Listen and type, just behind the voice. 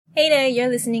Hey there, you're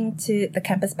listening to the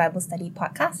Campus Bible Study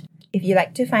podcast. If you'd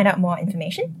like to find out more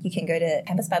information, you can go to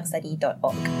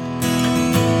campusbiblestudy.org.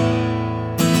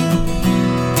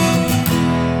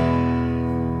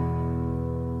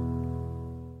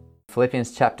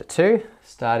 Philippians chapter 2,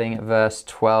 starting at verse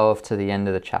 12 to the end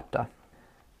of the chapter.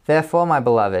 Therefore, my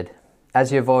beloved,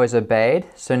 as you have always obeyed,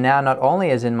 so now not only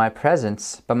as in my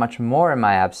presence, but much more in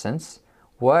my absence,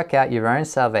 work out your own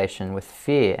salvation with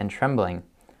fear and trembling.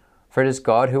 For it is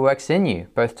God who works in you,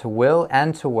 both to will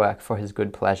and to work for his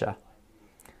good pleasure.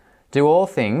 Do all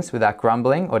things without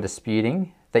grumbling or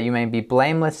disputing, that you may be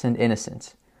blameless and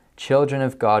innocent, children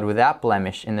of God without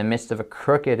blemish in the midst of a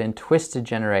crooked and twisted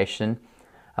generation,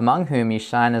 among whom you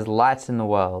shine as lights in the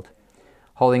world,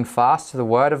 holding fast to the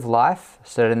word of life,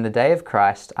 so that in the day of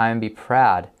Christ I may be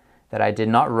proud that I did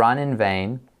not run in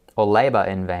vain or labor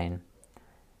in vain.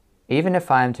 Even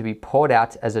if I am to be poured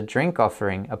out as a drink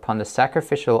offering upon the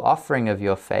sacrificial offering of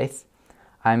your faith,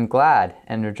 I am glad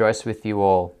and rejoice with you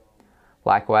all.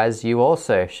 Likewise, you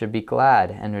also should be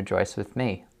glad and rejoice with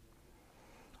me.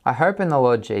 I hope in the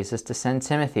Lord Jesus to send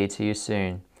Timothy to you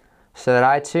soon, so that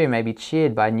I too may be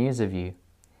cheered by news of you.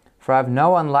 For I have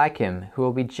no one like him who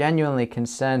will be genuinely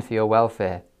concerned for your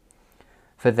welfare.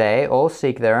 For they all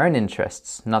seek their own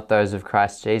interests, not those of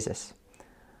Christ Jesus.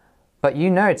 But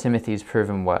you know Timothy's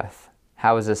proven worth,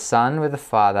 how as a son with a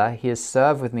father he has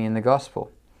served with me in the gospel.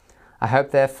 I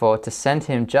hope therefore to send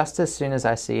him just as soon as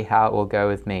I see how it will go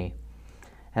with me.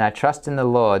 And I trust in the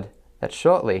Lord that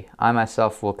shortly I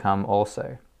myself will come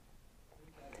also.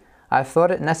 I have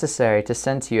thought it necessary to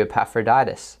send to you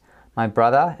Epaphroditus, my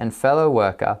brother and fellow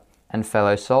worker and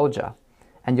fellow soldier,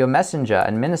 and your messenger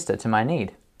and minister to my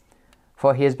need.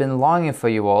 For he has been longing for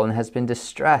you all and has been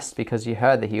distressed because you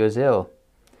heard that he was ill.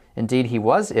 Indeed, he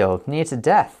was ill, near to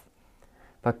death.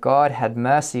 But God had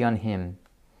mercy on him,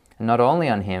 and not only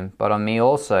on him, but on me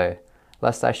also,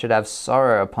 lest I should have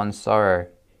sorrow upon sorrow.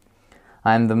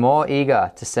 I am the more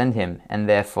eager to send him, and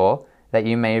therefore, that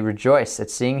you may rejoice at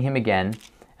seeing him again,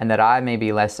 and that I may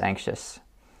be less anxious.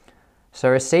 So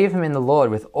receive him in the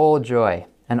Lord with all joy,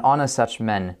 and honor such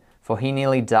men, for he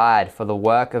nearly died for the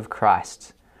work of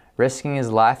Christ, risking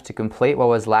his life to complete what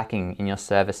was lacking in your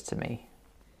service to me.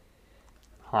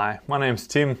 Hi, my name's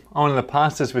Tim. I'm one of the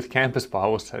pastors with Campus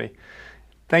Bible Study.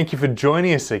 Thank you for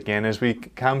joining us again as we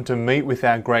come to meet with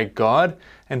our great God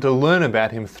and to learn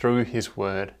about him through his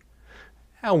word.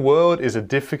 Our world is a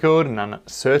difficult and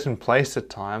uncertain place at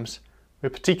times. We're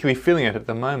particularly feeling it at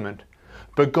the moment.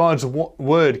 But God's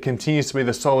word continues to be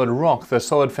the solid rock, the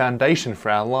solid foundation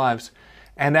for our lives.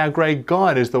 And our great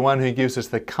God is the one who gives us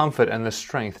the comfort and the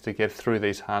strength to get through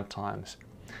these hard times.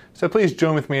 So please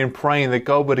join with me in praying that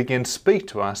God would again speak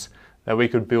to us, that we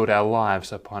could build our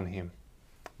lives upon him.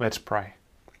 Let's pray.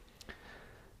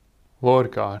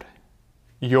 Lord God,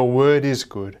 your word is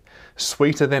good,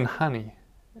 sweeter than honey,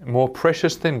 more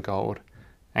precious than gold,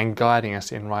 and guiding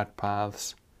us in right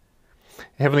paths.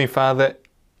 Heavenly Father,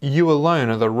 you alone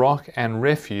are the rock and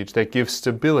refuge that gives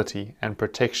stability and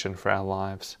protection for our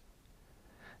lives.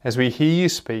 As we hear you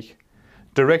speak,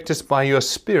 direct us by your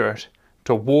Spirit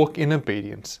to walk in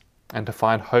obedience and to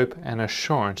find hope and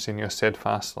assurance in your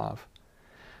steadfast love.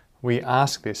 We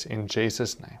ask this in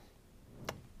Jesus' name.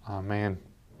 Amen.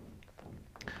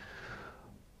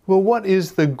 Well, what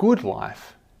is the good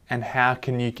life and how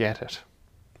can you get it?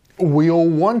 We all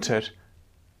want it,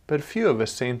 but few of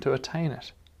us seem to attain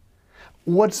it.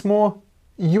 What's more,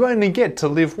 you only get to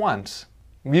live once.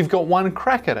 You've got one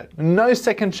crack at it, no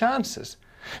second chances.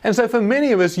 And so for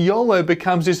many of us, YOLO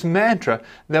becomes this mantra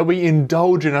that we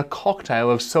indulge in a cocktail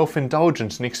of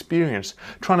self-indulgence and experience,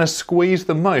 trying to squeeze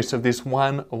the most of this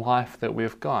one life that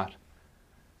we've got.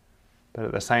 But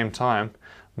at the same time,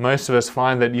 most of us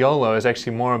find that YOLO is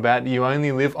actually more about you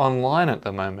only live online at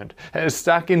the moment,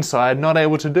 stuck inside, not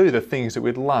able to do the things that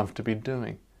we'd love to be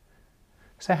doing.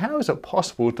 So how is it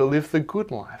possible to live the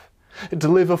good life? To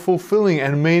live a fulfilling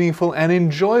and meaningful and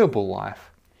enjoyable life?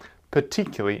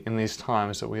 Particularly in these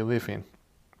times that we live in.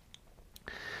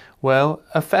 Well,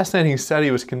 a fascinating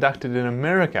study was conducted in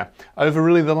America over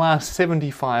really the last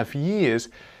 75 years,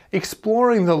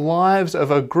 exploring the lives of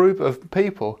a group of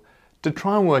people to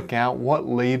try and work out what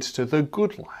leads to the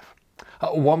good life.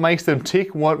 What makes them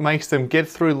tick, what makes them get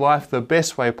through life the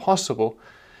best way possible.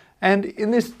 And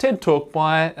in this TED Talk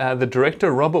by the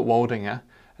director, Robert Waldinger,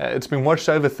 it's been watched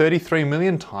over 33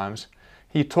 million times,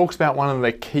 he talks about one of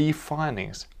the key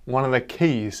findings, one of the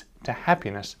keys to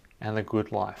happiness and the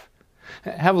good life.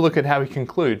 Have a look at how he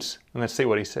concludes, and let's see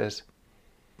what he says.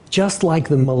 Just like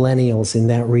the millennials in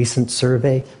that recent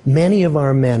survey, many of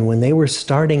our men, when they were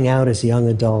starting out as young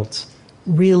adults,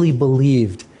 really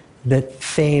believed that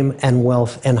fame and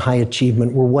wealth and high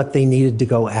achievement were what they needed to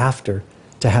go after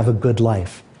to have a good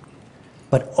life.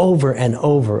 But over and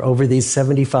over these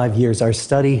 75 years, our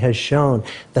study has shown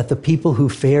that the people who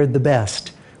fared the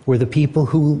best were the people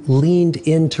who leaned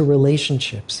into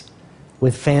relationships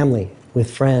with family, with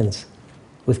friends,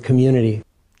 with community.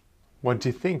 What do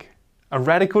you think? A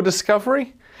radical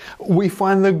discovery? We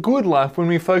find the good life when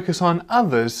we focus on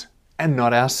others and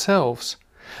not ourselves,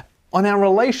 on our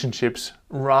relationships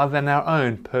rather than our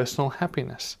own personal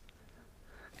happiness.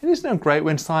 It isn't it great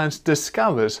when science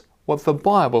discovers what the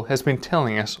Bible has been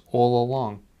telling us all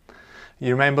along?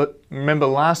 You remember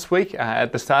last week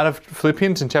at the start of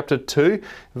Philippians in chapter 2,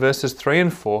 verses 3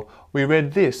 and 4, we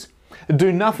read this: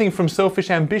 "Do nothing from selfish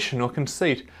ambition or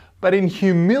conceit, but in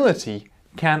humility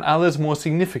count others more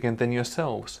significant than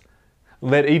yourselves.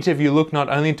 Let each of you look not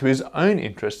only to his own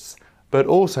interests, but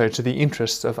also to the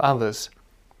interests of others."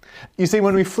 You see,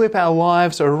 when we flip our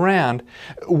lives around,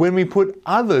 when we put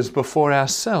others before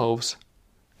ourselves,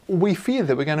 we fear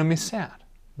that we're going to miss out,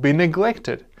 be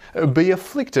neglected, be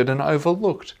afflicted and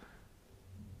overlooked.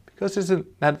 Because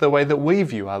isn't that the way that we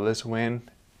view others when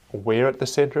we're at the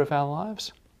center of our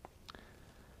lives?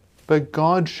 But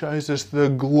God shows us the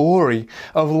glory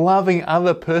of loving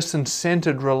other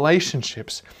person-centered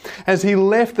relationships as He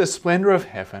left the splendor of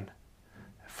heaven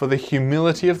for the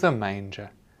humility of the manger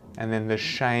and then the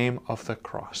shame of the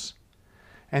cross.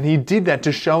 And He did that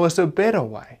to show us a better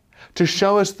way, to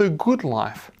show us the good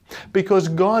life, because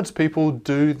God's people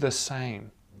do the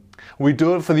same. We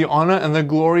do it for the honor and the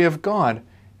glory of God,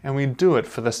 and we do it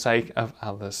for the sake of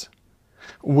others.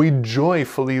 We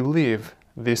joyfully live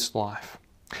this life,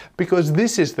 because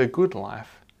this is the good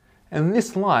life, and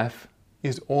this life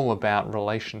is all about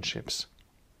relationships.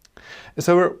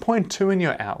 So we're at point 2 in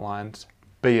your outlines,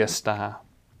 be a star.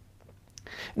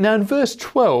 Now in verse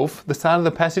 12, the start of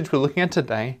the passage we're looking at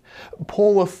today,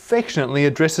 Paul affectionately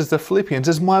addresses the Philippians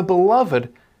as my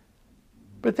beloved,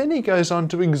 but then he goes on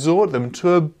to exhort them to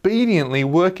obediently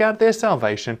work out their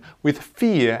salvation with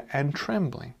fear and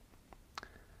trembling.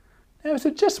 Now, is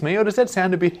it just me, or does that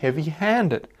sound a bit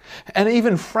heavy-handed and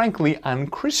even frankly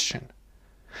unchristian?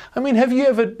 I mean, have you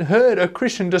ever heard a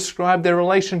Christian describe their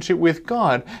relationship with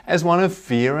God as one of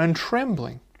fear and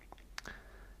trembling?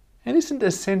 And isn't a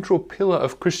central pillar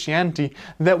of Christianity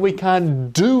that we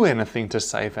can't do anything to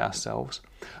save ourselves,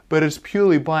 but it's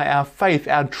purely by our faith,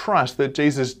 our trust that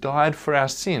Jesus died for our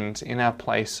sins in our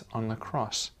place on the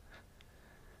cross?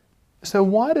 So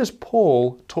why does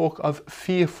Paul talk of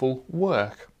fearful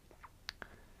work?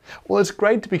 Well, it's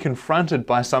great to be confronted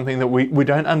by something that we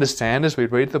don't understand as we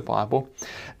read the Bible,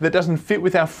 that doesn't fit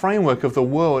with our framework of the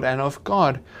world and of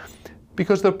God,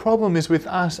 because the problem is with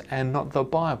us and not the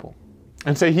Bible.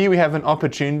 And so here we have an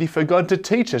opportunity for God to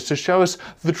teach us, to show us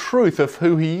the truth of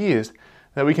who He is,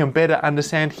 that we can better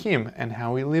understand Him and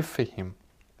how we live for Him.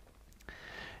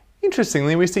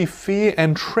 Interestingly, we see fear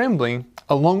and trembling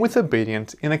along with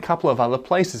obedience in a couple of other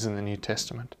places in the New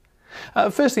Testament.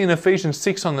 Firstly, in Ephesians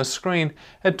 6 on the screen,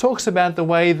 it talks about the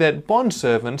way that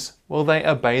bondservants, well, they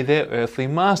obey their earthly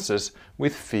masters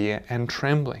with fear and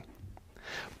trembling.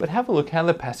 But have a look how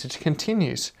the passage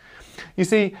continues. You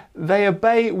see, they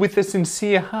obey with a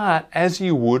sincere heart as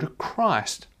you would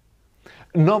Christ.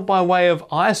 Not by way of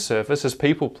eye service as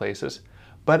people pleasers,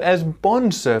 but as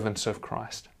bondservants of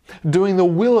Christ, doing the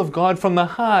will of God from the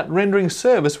heart, rendering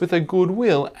service with a good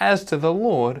will as to the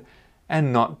Lord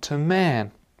and not to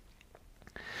man.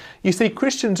 You see,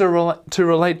 Christians are to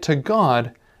relate to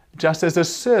God just as a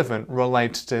servant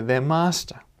relates to their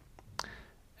master.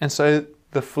 And so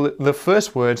the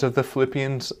first words of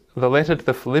the letter to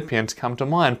the Philippians come to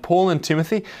mind. Paul and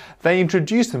Timothy, they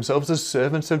introduce themselves as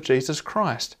servants of Jesus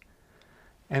Christ.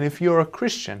 And if you're a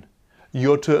Christian,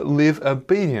 you're to live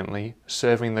obediently,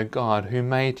 serving the God who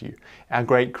made you, our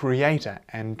great Creator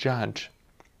and Judge.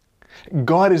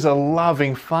 God is a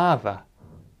loving Father,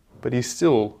 but He's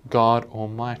still God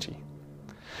Almighty.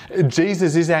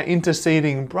 Jesus is our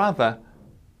interceding brother,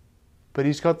 but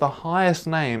He's got the highest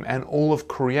name and all of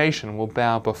creation will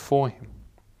bow before Him.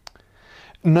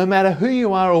 No matter who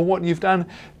you are or what you've done,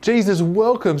 Jesus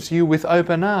welcomes you with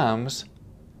open arms,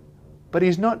 but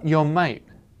He's not your mate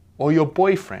or your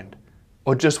boyfriend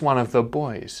or just one of the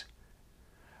boys.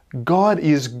 God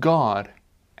is God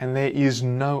and there is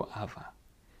no other.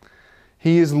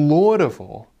 He is Lord of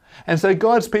all. And so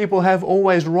God's people have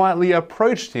always rightly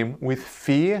approached Him with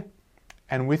fear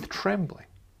and with trembling,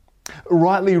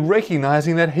 rightly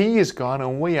recognizing that He is God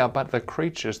and we are but the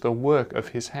creatures, the work of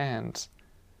His hands.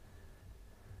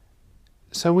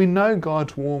 So we know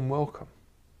God's warm welcome,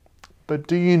 but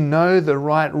do you know the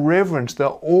right reverence, the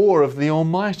awe of the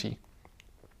Almighty?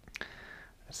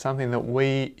 It's something that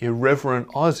we irreverent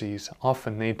Aussies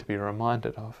often need to be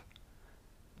reminded of.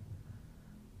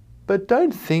 But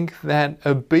don't think that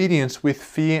obedience with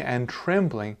fear and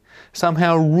trembling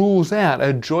somehow rules out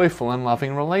a joyful and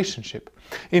loving relationship.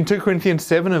 In 2 Corinthians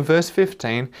 7 and verse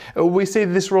 15, we see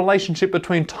this relationship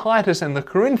between Titus and the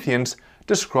Corinthians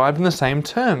described in the same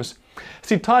terms.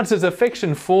 See, Titus'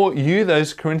 affection for you,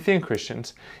 those Corinthian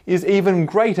Christians, is even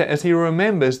greater as he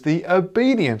remembers the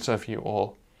obedience of you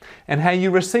all and how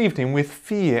you received him with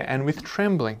fear and with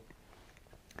trembling.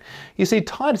 You see,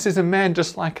 Titus is a man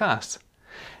just like us.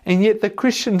 And yet the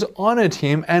Christians honoured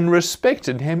him and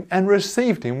respected him and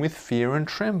received him with fear and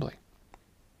trembling.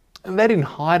 And they didn't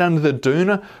hide under the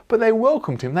doona, but they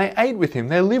welcomed him, they ate with him,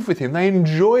 they lived with him, they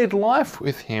enjoyed life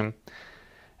with him,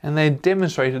 and they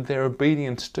demonstrated their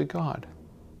obedience to God.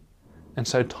 And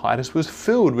so Titus was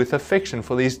filled with affection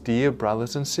for these dear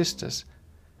brothers and sisters.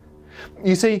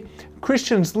 You see,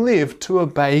 Christians live to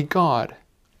obey God,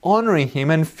 honouring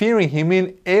him and fearing him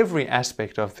in every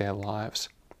aspect of their lives.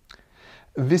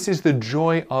 This is the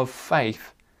joy of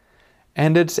faith,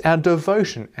 and it's our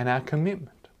devotion and our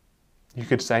commitment. You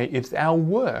could say it's our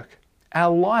work,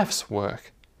 our life's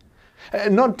work.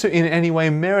 Not to in any way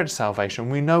merit salvation,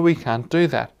 we know we can't do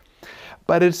that,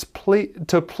 but it's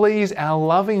to please our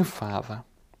loving Father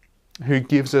who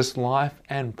gives us life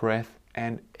and breath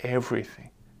and everything.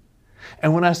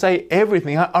 And when I say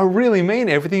everything, I really mean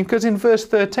everything, because in verse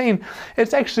 13,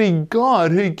 it's actually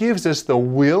God who gives us the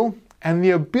will and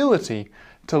the ability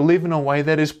to live in a way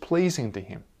that is pleasing to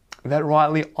him, that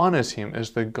rightly honours him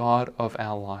as the God of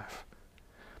our life.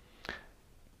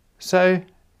 So,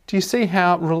 do you see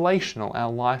how relational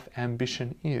our life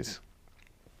ambition is?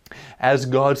 As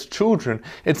God's children,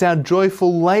 it's our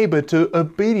joyful labour to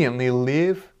obediently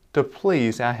live to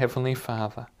please our Heavenly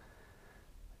Father,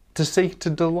 to seek to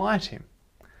delight him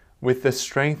with the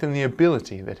strength and the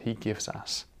ability that he gives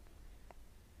us.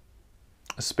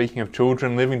 Speaking of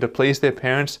children living to please their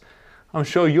parents, I'm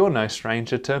sure you're no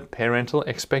stranger to parental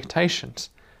expectations.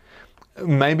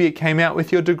 Maybe it came out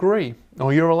with your degree,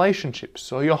 or your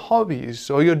relationships, or your hobbies,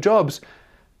 or your jobs.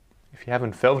 If you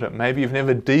haven't felt it, maybe you've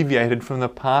never deviated from the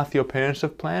path your parents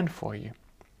have planned for you.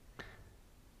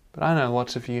 But I know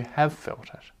lots of you have felt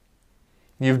it.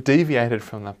 You've deviated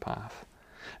from the path.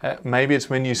 Maybe it's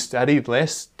when you studied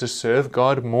less to serve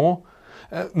God more.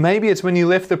 Maybe it's when you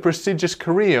left the prestigious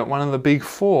career at one of the big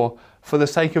four for the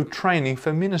sake of training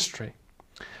for ministry.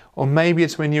 Or maybe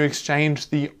it's when you exchanged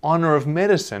the honour of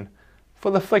medicine for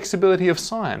the flexibility of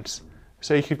science,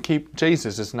 so you could keep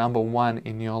Jesus as number one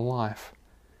in your life.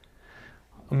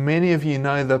 Many of you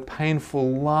know the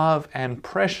painful love and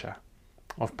pressure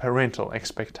of parental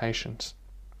expectations.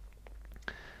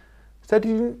 So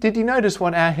did you notice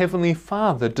what our Heavenly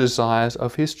Father desires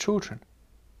of his children?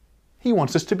 He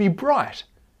wants us to be bright,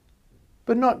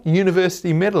 but not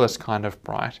university medalist kind of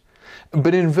bright,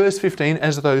 but in verse 15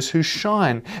 as those who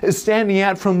shine, standing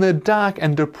out from the dark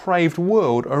and depraved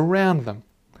world around them,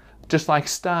 just like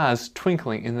stars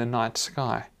twinkling in the night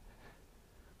sky.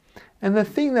 And the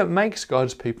thing that makes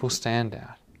God's people stand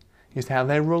out is how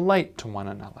they relate to one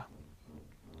another.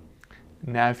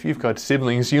 Now, if you've got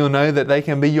siblings, you'll know that they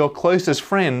can be your closest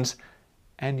friends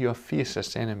and your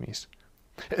fiercest enemies.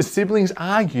 Siblings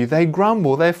argue, they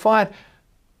grumble, they fight,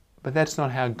 but that's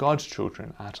not how God's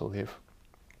children are to live.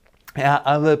 Our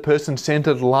other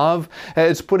person-centered love,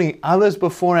 it's putting others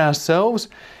before ourselves,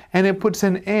 and it puts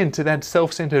an end to that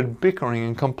self-centered bickering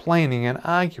and complaining and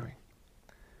arguing.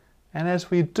 And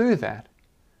as we do that,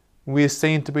 we are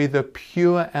seen to be the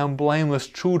pure and blameless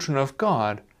children of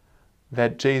God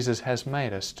that Jesus has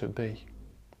made us to be.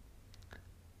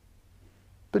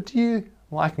 But do you,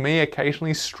 like me,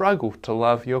 occasionally struggle to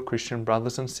love your Christian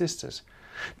brothers and sisters?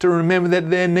 To remember that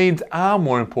their needs are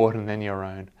more important than your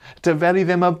own, to value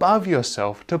them above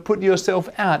yourself, to put yourself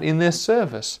out in their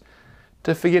service,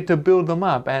 to forget to build them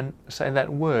up and say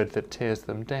that word that tears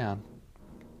them down.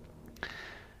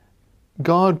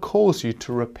 God calls you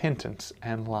to repentance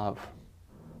and love.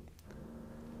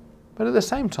 But at the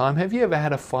same time, have you ever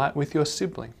had a fight with your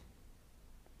sibling?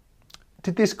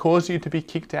 Did this cause you to be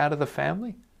kicked out of the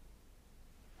family?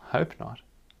 I hope not.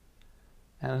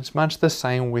 And it's much the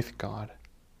same with God.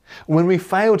 When we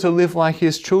fail to live like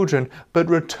his children, but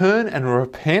return and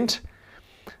repent,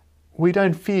 we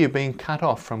don't fear being cut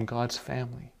off from God's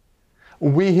family.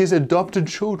 We're his adopted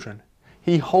children.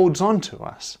 He holds on to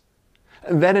us.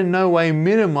 That in no way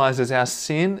minimizes our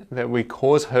sin, that we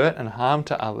cause hurt and harm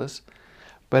to others,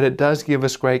 but it does give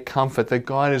us great comfort that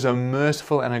God is a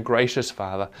merciful and a gracious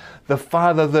Father, the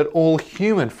Father that all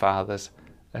human fathers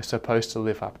are supposed to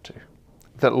live up to,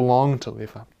 that long to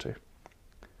live up to.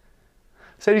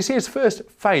 So you see, it's first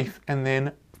faith and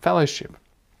then fellowship.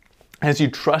 As you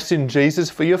trust in Jesus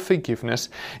for your forgiveness,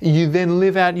 you then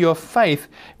live out your faith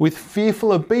with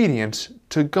fearful obedience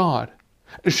to God,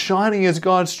 shining as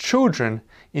God's children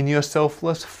in your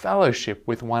selfless fellowship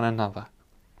with one another.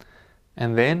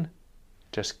 And then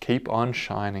just keep on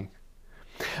shining.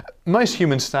 Most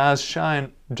human stars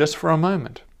shine just for a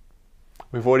moment.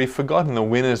 We've already forgotten the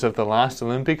winners of the last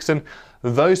Olympics, and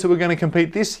those who are going to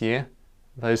compete this year,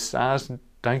 those stars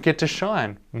don't get to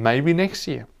shine, maybe next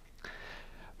year.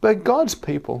 But God's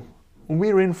people,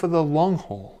 we're in for the long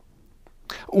haul.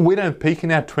 We don't peak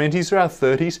in our 20s or our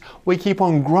 30s. We keep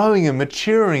on growing and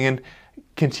maturing and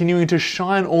continuing to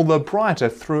shine all the brighter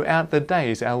throughout the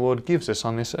days our Lord gives us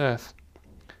on this earth.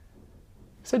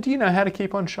 So do you know how to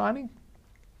keep on shining?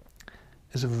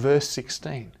 As verse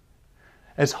 16,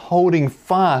 as holding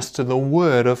fast to the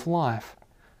word of life.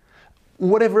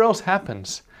 Whatever else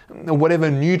happens, whatever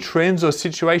new trends or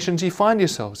situations you find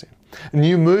yourselves in,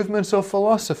 new movements or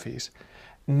philosophies,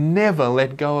 never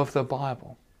let go of the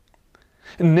Bible.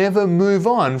 Never move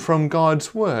on from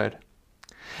God's word.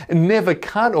 Never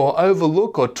cut or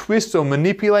overlook or twist or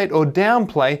manipulate or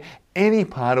downplay any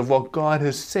part of what God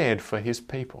has said for His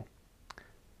people.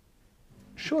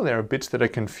 Sure, there are bits that are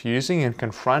confusing and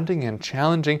confronting and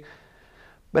challenging,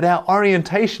 but our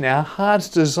orientation, our heart's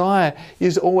desire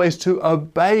is always to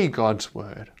obey God's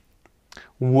word,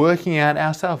 working out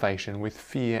our salvation with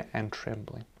fear and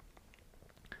trembling.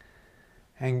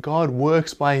 And God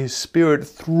works by His Spirit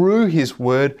through His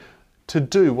word to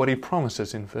do what He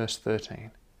promises in verse 13,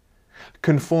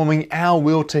 conforming our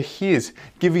will to His,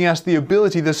 giving us the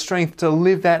ability, the strength to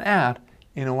live that out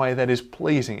in a way that is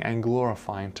pleasing and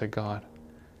glorifying to God.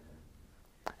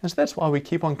 And so that's why we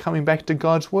keep on coming back to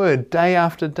God's word day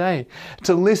after day,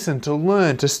 to listen, to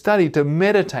learn, to study, to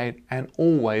meditate, and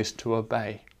always to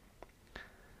obey.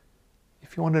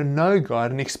 If you want to know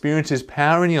God and experience His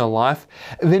power in your life,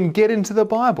 then get into the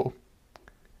Bible.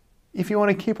 If you want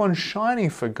to keep on shining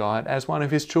for God as one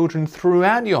of His children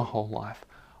throughout your whole life,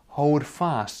 hold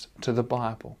fast to the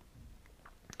Bible.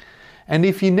 And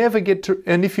if you've never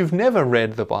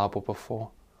read the Bible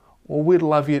before, well, we'd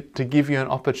love to give you an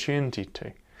opportunity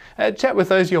to. Chat with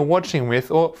those you're watching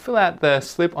with, or fill out the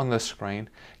slip on the screen.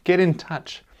 Get in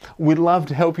touch. We'd love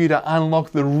to help you to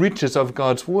unlock the riches of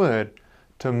God's word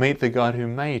to meet the God who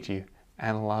made you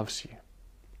and loves you.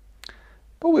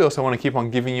 But we also want to keep on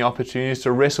giving you opportunities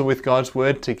to wrestle with God's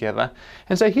word together.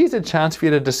 And so here's a chance for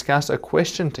you to discuss a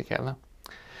question together.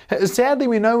 Sadly,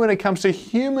 we know when it comes to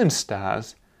human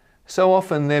stars, so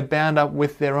often they're bound up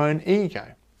with their own ego,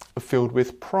 filled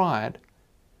with pride.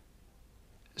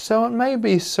 So it may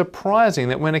be surprising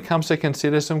that when it comes to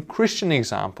consider some Christian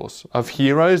examples of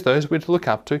heroes, those we're to look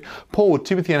up to, Paul,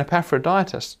 Timothy and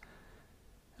Epaphroditus,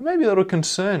 it may be a little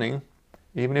concerning,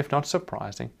 even if not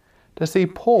surprising, to see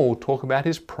Paul talk about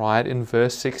his pride in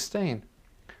verse 16.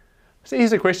 So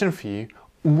here's a question for you.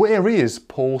 Where is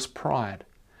Paul's pride?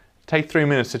 Take 3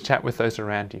 minutes to chat with those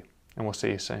around you, and we'll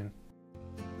see you soon.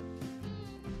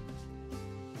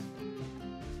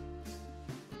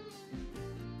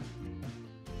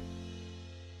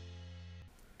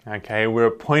 Okay, we're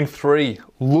at point 3.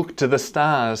 Look to the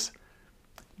stars.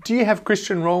 Do you have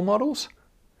Christian role models?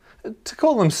 To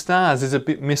call them stars is a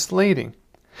bit misleading.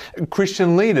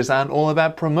 Christian leaders aren't all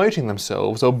about promoting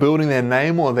themselves or building their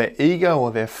name or their ego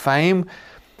or their fame,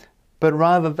 but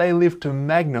rather they live to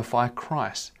magnify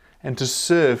Christ and to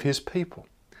serve His people.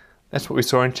 That's what we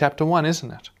saw in chapter 1,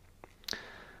 isn't it?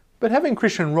 But having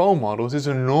Christian role models is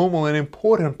a normal and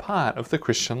important part of the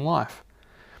Christian life.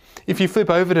 If you flip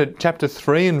over to chapter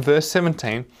 3 and verse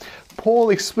 17,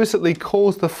 Paul explicitly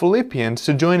calls the Philippians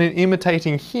to join in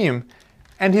imitating him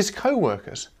and his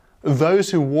co-workers,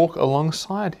 those who walk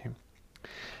alongside him.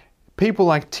 People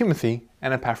like Timothy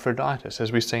and Epaphroditus,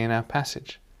 as we see in our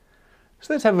passage.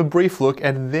 So let's have a brief look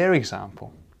at their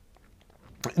example.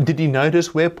 Did you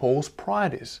notice where Paul's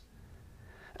pride is?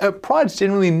 Pride's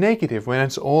generally negative when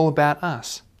it's all about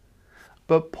us.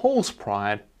 But Paul's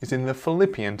pride is in the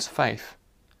Philippians' faith.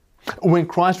 When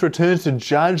Christ returns to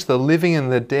judge the living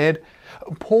and the dead,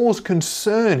 Paul's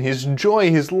concern, his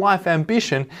joy, his life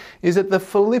ambition is that the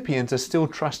Philippians are still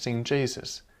trusting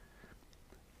Jesus.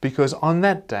 Because on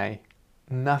that day,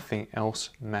 nothing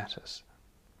else matters.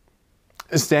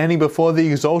 Standing before the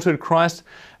exalted Christ,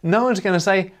 no one's going to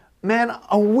say, "Man,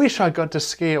 I wish I got to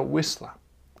ski at Whistler."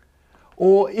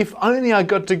 Or, "If only I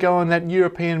got to go on that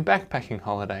European backpacking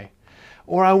holiday."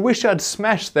 Or, "I wish I'd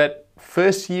smashed that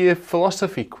first year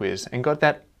philosophy quiz and got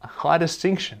that high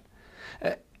distinction."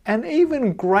 And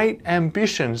even great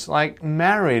ambitions like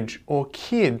marriage or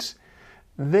kids,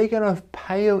 they're going to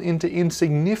pale into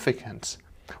insignificance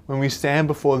when we stand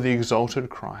before the exalted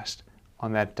Christ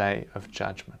on that day of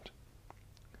judgment.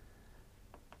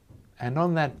 And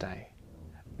on that day,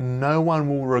 no one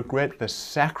will regret the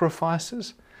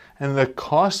sacrifices and the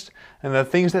cost and the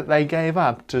things that they gave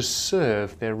up to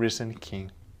serve their risen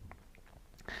King.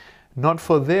 Not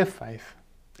for their faith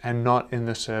and not in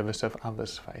the service of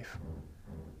others' faith.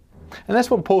 And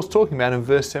that's what Paul's talking about in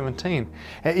verse 17.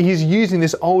 He's using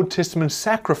this Old Testament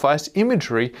sacrifice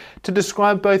imagery to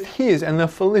describe both his and the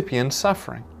Philippians'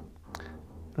 suffering.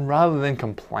 And rather than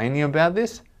complaining about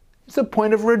this, it's a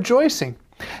point of rejoicing.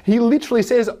 He literally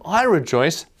says, I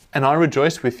rejoice and I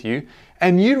rejoice with you,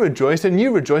 and you rejoice and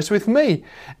you rejoice with me.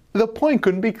 The point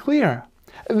couldn't be clearer.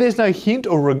 There's no hint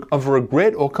of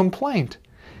regret or complaint.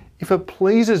 If it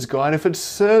pleases God, if it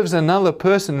serves another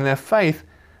person in their faith,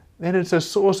 then it's a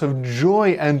source of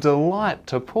joy and delight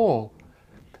to Paul,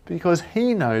 because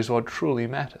he knows what truly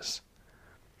matters.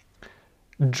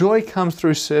 Joy comes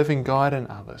through serving God and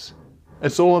others.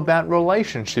 It's all about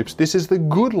relationships. This is the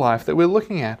good life that we're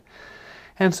looking at.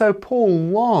 And so Paul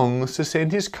longs to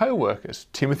send his co-workers,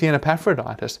 Timothy and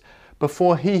Epaphroditus,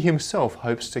 before he himself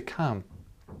hopes to come,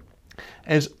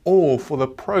 as all for the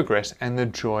progress and the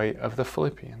joy of the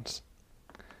Philippians.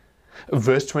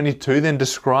 Verse 22 then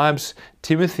describes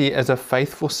Timothy as a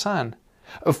faithful son,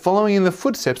 following in the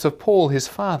footsteps of Paul his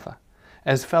father,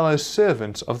 as fellow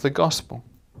servants of the gospel.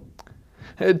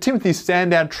 Timothy's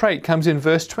standout trait comes in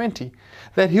verse 20,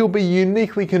 that he'll be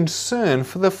uniquely concerned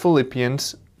for the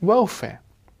Philippians' welfare,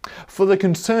 for the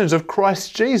concerns of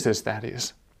Christ Jesus, that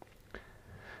is.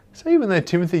 So even though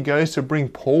Timothy goes to bring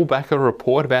Paul back a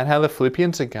report about how the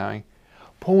Philippians are going,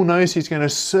 Paul knows he's going to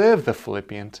serve the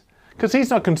Philippians, because he's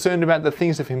not concerned about the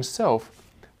things of himself,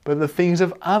 but the things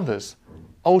of others,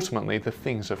 ultimately the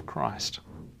things of Christ.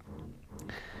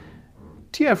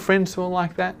 Do you have friends who are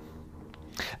like that?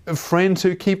 Friends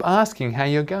who keep asking how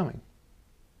you're going?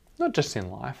 Not just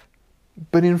in life,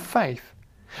 but in faith.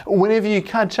 Whenever you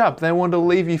catch up, they want to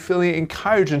leave you feeling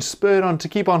encouraged and spurred on to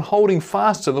keep on holding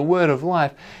fast to the word of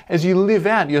life as you live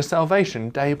out your salvation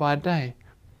day by day.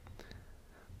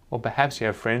 Or perhaps you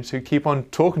have friends who keep on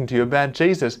talking to you about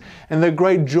Jesus and the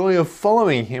great joy of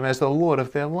following him as the Lord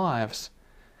of their lives.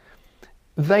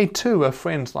 They too are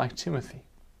friends like Timothy,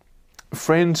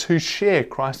 friends who share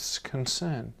Christ's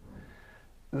concern.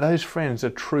 Those friends are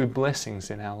true blessings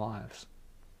in our lives.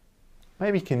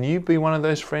 Maybe can you be one of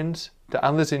those friends to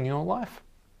others in your life?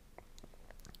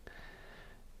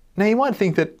 Now you might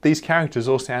think that these characters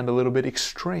all sound a little bit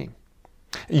extreme.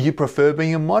 You prefer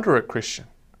being a moderate Christian.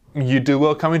 You do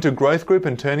well coming to growth group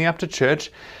and turning up to church,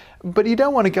 but you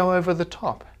don't want to go over the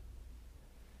top.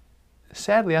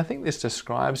 Sadly, I think this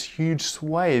describes huge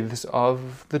swathes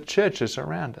of the churches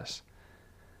around us.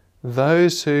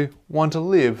 Those who want to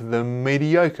live the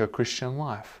mediocre Christian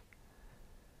life.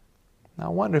 Now, I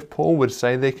wonder if Paul would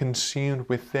say they're consumed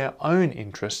with their own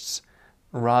interests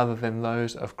rather than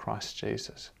those of Christ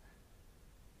Jesus.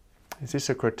 Is this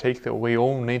a critique that we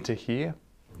all need to hear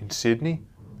in Sydney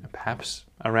and perhaps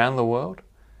around the world?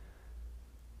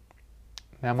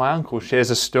 Now, my uncle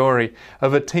shares a story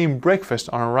of a team breakfast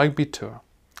on a rugby tour.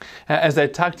 As they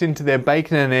tucked into their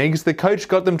bacon and eggs, the coach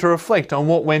got them to reflect on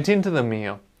what went into the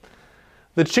meal.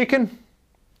 The chicken,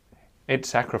 it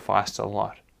sacrificed a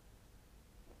lot.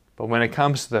 But when it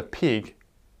comes to the pig,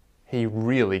 he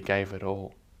really gave it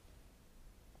all.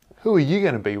 Who are you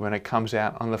going to be when it comes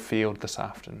out on the field this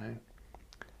afternoon?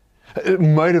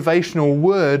 Motivational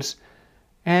words,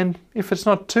 and if it's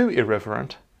not too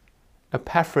irreverent,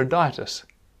 Epaphroditus,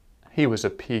 he was a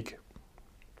pig.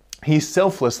 He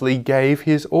selflessly gave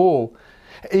his all,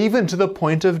 even to the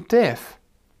point of death.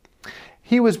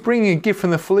 He was bringing a gift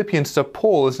from the Philippians to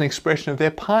Paul as an expression of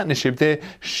their partnership, their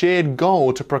shared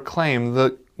goal to proclaim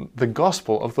the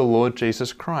gospel of the Lord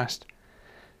Jesus Christ.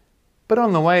 But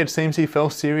on the way, it seems he fell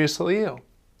seriously ill.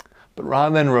 But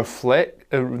rather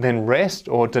than rest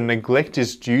or to neglect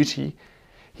his duty,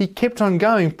 he kept on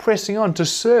going, pressing on to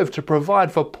serve, to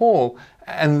provide for Paul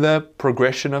and the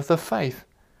progression of the faith.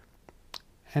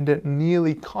 And it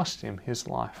nearly cost him his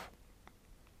life.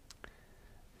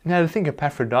 Now, to think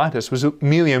Epaphroditus was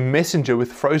merely a messenger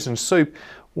with frozen soup,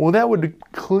 well, that would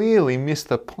clearly miss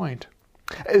the point.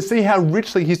 See how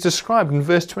richly he's described in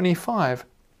verse 25.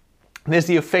 There's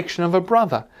the affection of a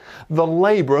brother, the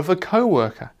labour of a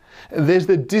co-worker. There's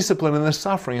the discipline and the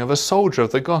suffering of a soldier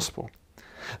of the gospel.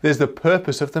 There's the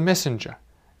purpose of the messenger,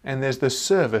 and there's the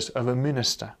service of a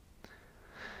minister.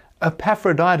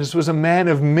 Epaphroditus was a man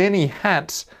of many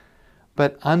hats,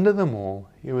 but under them all,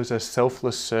 he was a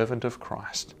selfless servant of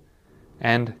Christ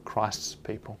and Christ's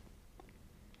people.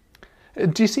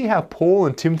 Do you see how Paul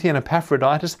and Timothy and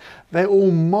Epaphroditus, they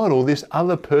all model this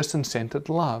other person-centered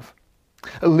love,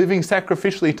 living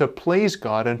sacrificially to please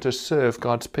God and to serve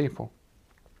God's people?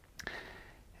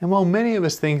 And while many of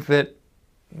us think that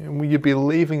you'd be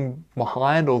leaving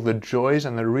behind all the joys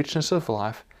and the richness of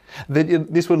life,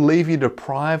 that this would leave you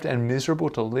deprived and miserable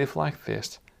to live like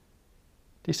this,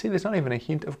 do you see there's not even a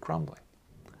hint of grumbling,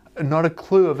 not a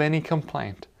clue of any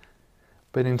complaint,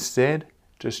 but instead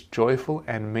just joyful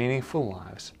and meaningful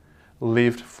lives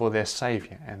lived for their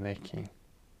Saviour and their King.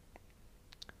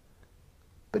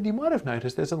 But you might have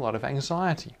noticed there's a lot of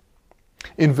anxiety.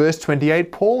 In verse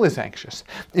 28, Paul is anxious.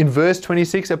 In verse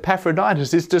 26,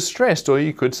 Epaphroditus is distressed, or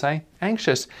you could say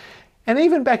anxious. And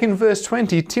even back in verse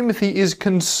 20, Timothy is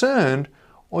concerned,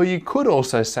 or you could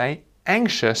also say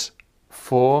anxious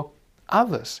for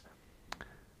others.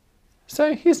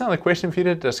 So here's another question for you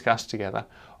to discuss together.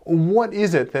 What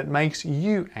is it that makes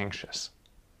you anxious?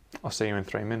 I'll see you in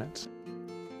 3 minutes.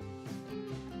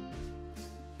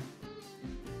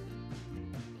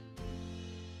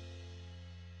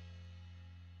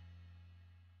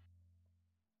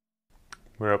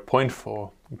 We're at point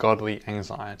 4, godly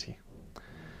anxiety.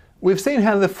 We've seen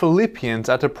how the Philippians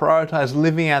are to prioritize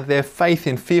living out their faith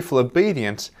in fearful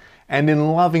obedience and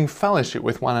in loving fellowship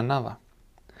with one another.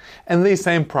 And these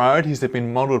same priorities have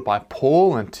been modelled by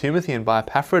Paul and Timothy and by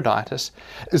Epaphroditus,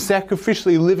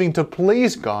 sacrificially living to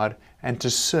please God and to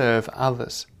serve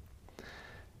others.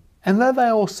 And though they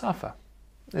all suffer,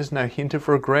 there's no hint of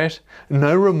regret,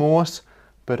 no remorse,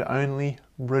 but only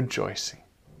rejoicing.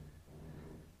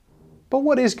 But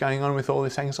what is going on with all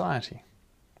this anxiety?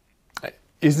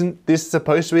 Isn't this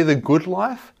supposed to be the good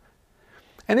life?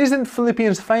 And isn't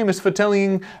Philippians famous for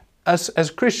telling us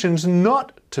as Christians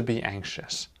not to be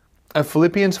anxious?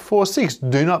 Philippians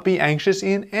 4:6, do not be anxious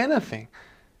in anything.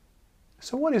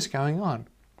 So what is going on?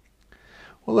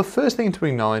 Well, the first thing to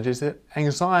acknowledge is that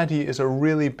anxiety is a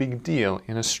really big deal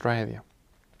in Australia.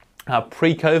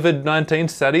 Pre-COVID-19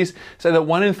 studies say that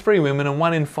 1 in 3 women and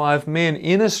 1 in 5 men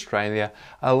in Australia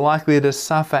are likely to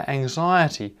suffer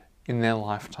anxiety in their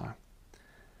lifetime.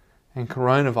 And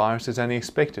coronavirus is only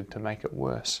expected to make it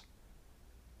worse.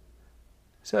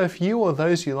 So if you or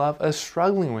those you love are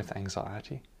struggling with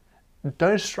anxiety,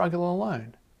 don't struggle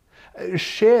alone.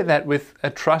 Share that with a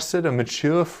trusted and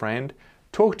mature friend.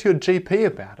 Talk to your GP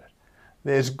about it.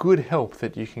 There's good help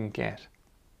that you can get.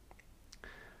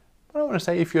 But I want to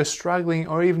say, if you're struggling,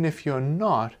 or even if you're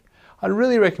not, I'd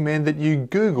really recommend that you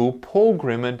Google Paul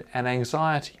Grimmond and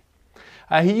anxiety.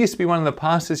 He used to be one of the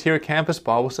pastors here at Campus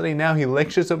Bible Study. Now he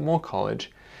lectures at Moore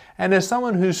College. And as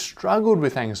someone who's struggled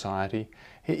with anxiety,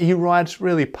 he writes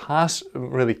really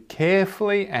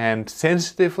carefully and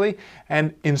sensitively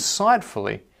and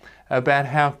insightfully about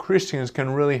how Christians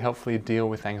can really helpfully deal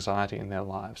with anxiety in their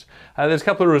lives. There's a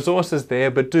couple of resources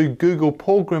there, but do Google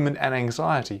Paul Grimmond and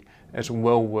anxiety. It's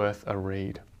well worth a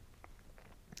read.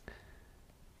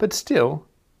 But still,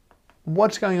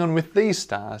 what's going on with these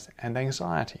stars and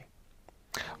anxiety?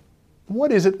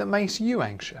 What is it that makes you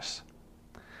anxious?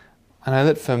 I know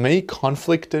that for me,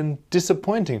 conflict and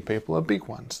disappointing people are big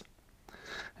ones.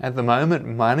 At the moment,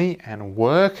 money and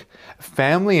work,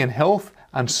 family and health,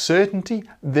 uncertainty,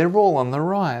 they're all on the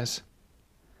rise.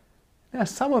 Now,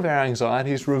 some of our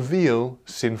anxieties reveal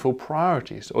sinful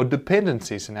priorities or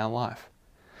dependencies in our life.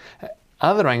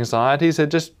 Other anxieties are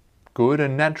just good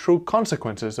and natural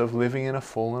consequences of living in a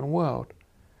fallen world.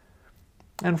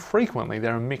 And frequently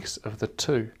they're a mix of the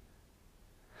two.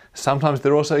 Sometimes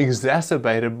they're also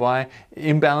exacerbated by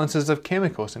imbalances of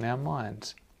chemicals in our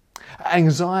minds.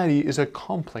 Anxiety is a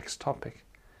complex topic,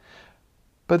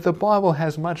 but the Bible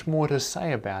has much more to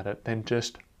say about it than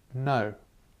just know.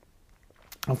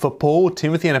 For Paul,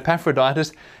 Timothy and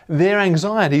Epaphroditus, their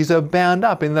anxieties are bound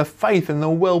up in the faith and the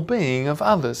well-being of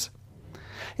others.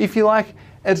 If you like,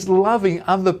 it's loving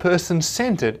other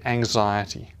person-centered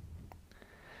anxiety.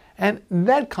 And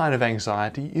that kind of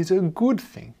anxiety is a good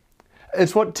thing.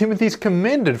 It's what Timothy's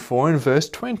commended for in verse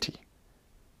 20.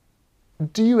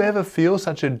 Do you ever feel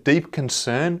such a deep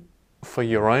concern for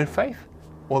your own faith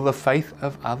or the faith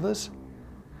of others?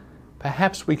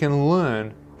 Perhaps we can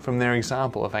learn from their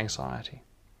example of anxiety.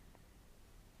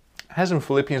 Hasn't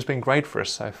Philippians been great for us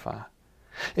so far?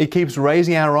 It keeps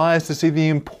raising our eyes to see the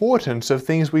importance of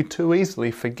things we too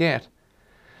easily forget.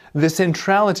 The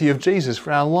centrality of Jesus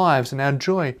for our lives and our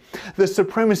joy. The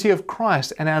supremacy of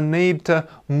Christ and our need to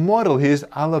model His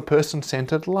other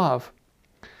person-centered love.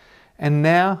 And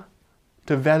now,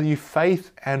 to value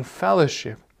faith and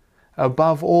fellowship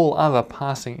above all other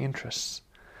passing interests.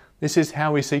 This is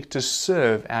how we seek to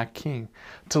serve our King,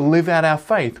 to live out our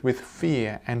faith with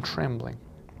fear and trembling.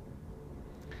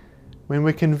 when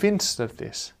we're convinced of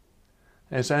this,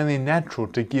 it's only natural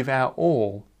to give our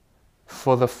all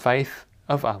for the faith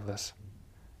of others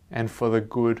and for the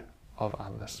good of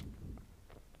others.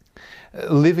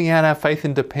 Living out our faith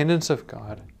in dependence of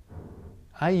God,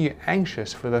 are you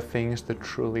anxious for the things that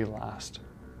truly last?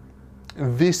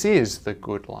 This is the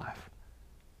good life.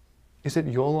 Is it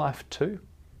your life too?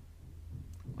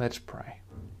 Let's pray.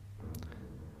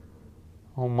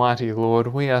 Almighty Lord,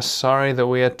 we are sorry that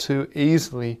we are too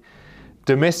easily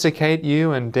domesticate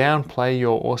you and downplay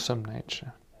your awesome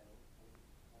nature.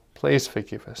 Please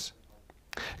forgive us.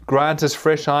 Grant us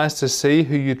fresh eyes to see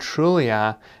who you truly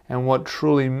are and what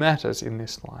truly matters in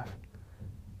this life.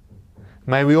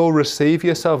 May we all receive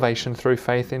your salvation through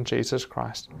faith in Jesus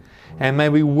Christ, and may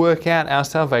we work out our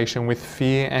salvation with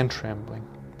fear and trembling,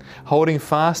 holding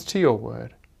fast to your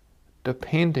word,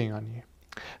 depending on you,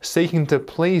 seeking to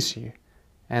please you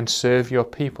and serve your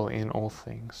people in all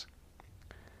things.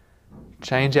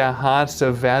 Change our hearts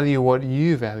to value what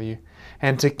you value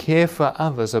and to care for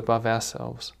others above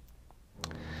ourselves.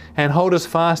 And hold us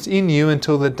fast in you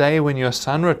until the day when your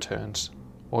Son returns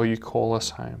or you call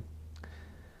us home.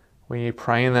 We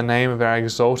pray in the name of our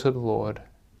exalted Lord,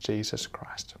 Jesus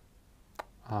Christ.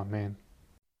 Amen.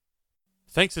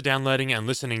 Thanks for downloading and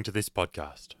listening to this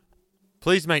podcast.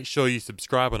 Please make sure you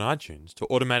subscribe on iTunes to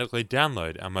automatically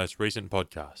download our most recent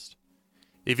podcast.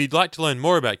 If you'd like to learn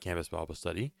more about Campus Bible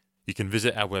Study, you can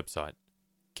visit our website,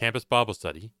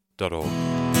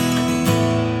 campusbiblestudy.org.